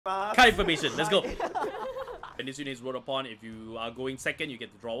Card information, let's go. When this unit is rode upon, if you are going second, you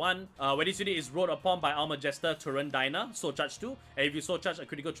get to draw 1. When this unit is rode upon by Armor Jester, Torrent Dyna, Soul Charge 2. And if you Soul Charge a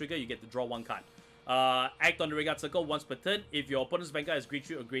critical trigger, you get to draw 1 card. Act on the Vanguard circle once per turn. If your opponent's Vanguard is grade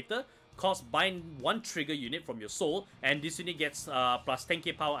 3 or greater, bind 1 trigger unit from your soul, and this unit gets plus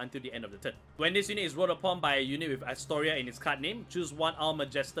 10k power until the end of the turn. When this unit is rode upon by a unit with Astoria in its card name, choose 1 Armor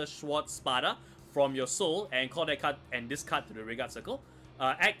Jester Schwartz Spada from your soul and call that card and this card to the Vanguard circle.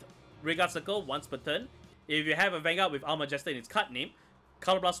 Act Vanguard circle once per turn. If you have a Vanguard with Armor Jester in its card name,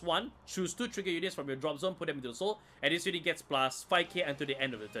 Color Blast 1, choose 2 trigger units from your drop zone, put them into the soul, and this unit gets plus 5k until the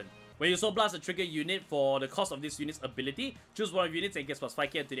end of the turn. When you Soul Blast a trigger unit for the cost of this unit's ability, choose one of your units and it gets plus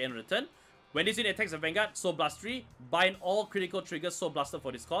 5k until the end of the turn. When this unit attacks a Vanguard, Soul Blast 3, bind all critical triggers Soul Blaster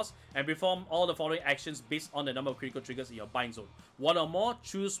for this cost, and perform all the following actions based on the number of critical triggers in your bind zone. 1 or more,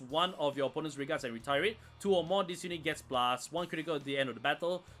 choose 1 of your opponent's regards and retire it. 2 or more, this unit gets plus 1 critical at the end of the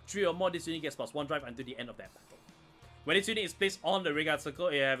battle. 3 or more, this unit gets plus 1 drive until the end of that battle. When this unit is placed on the Vanguard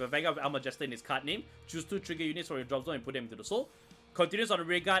circle, you have a Vanguard with Armor Jester in its card name. Choose 2 trigger units from your drop zone and put them into the soul. Continues on the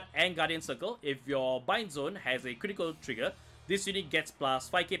Vanguard and Guardian circle. If your bind zone has a critical trigger, this unit gets plus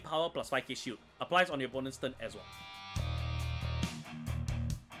 5k power plus 5k shield. Applies on your opponent's turn as well.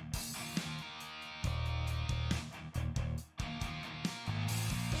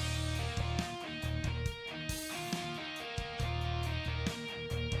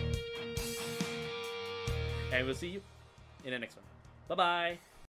 And we'll see you in the next one. Bye-bye.